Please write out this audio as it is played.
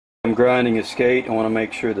grinding a skate, I want to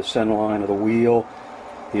make sure the center line of the wheel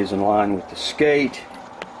is in line with the skate.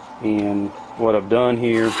 And what I've done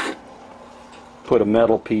here, put a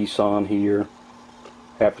metal piece on here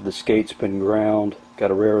after the skate's been ground, got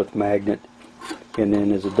a rare earth magnet, and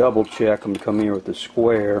then as a double check, I'm going to come here with the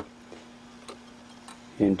square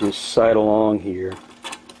and just sight along here.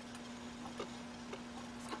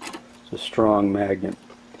 It's a strong magnet,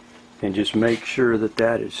 and just make sure that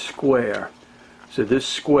that is square. So this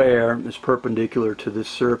square is perpendicular to this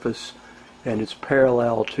surface, and it's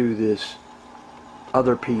parallel to this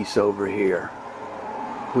other piece over here,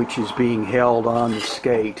 which is being held on the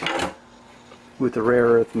skate with the rare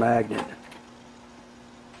earth magnet.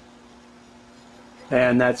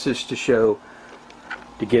 And that's just to show,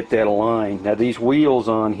 to get that aligned. Now these wheels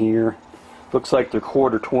on here, looks like they're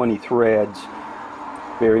 1/4 threads.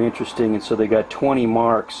 Very interesting. And so they got 20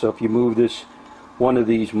 marks. So if you move this, one of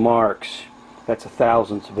these marks, that's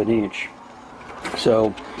 1/1000th of an inch.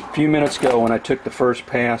 So a few minutes ago when I took the first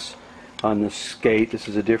pass on this skate, this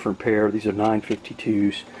is a different pair, these are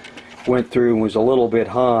 952s, went through and was a little bit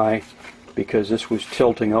high because this was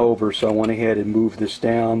tilting over, so I went ahead and moved this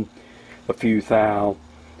down a few thou,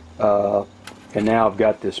 and now I've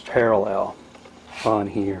got this parallel on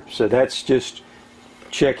here. So that's just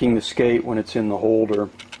checking the skate when it's in the holder.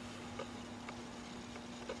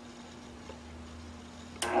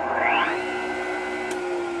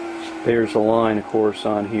 There's a line, of course,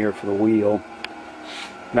 on here for the wheel.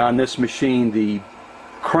 Now on this machine, the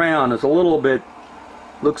crown is a little bit,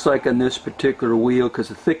 looks like on this particular wheel, because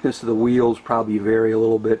the thickness of the wheels probably vary a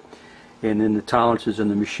little bit, and then the tolerances in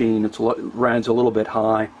the machine, it runs a little bit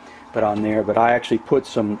high, but on there. But I actually put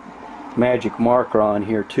some magic marker on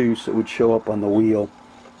here too, so it would show up on the wheel.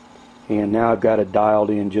 And now I've got it dialed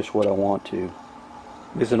in just what I want to.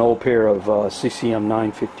 There's an old pair of CCM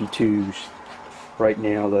 952s right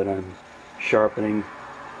now that I'm sharpening.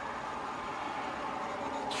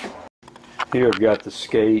 Here I've got the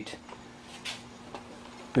skate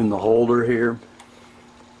in the holder here,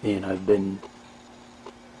 and I've been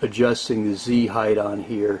adjusting the Z height on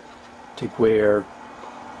here to where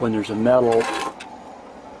when there's a metal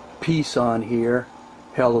piece on here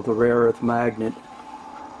held with a rare earth magnet,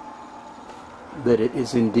 that it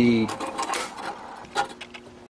is indeed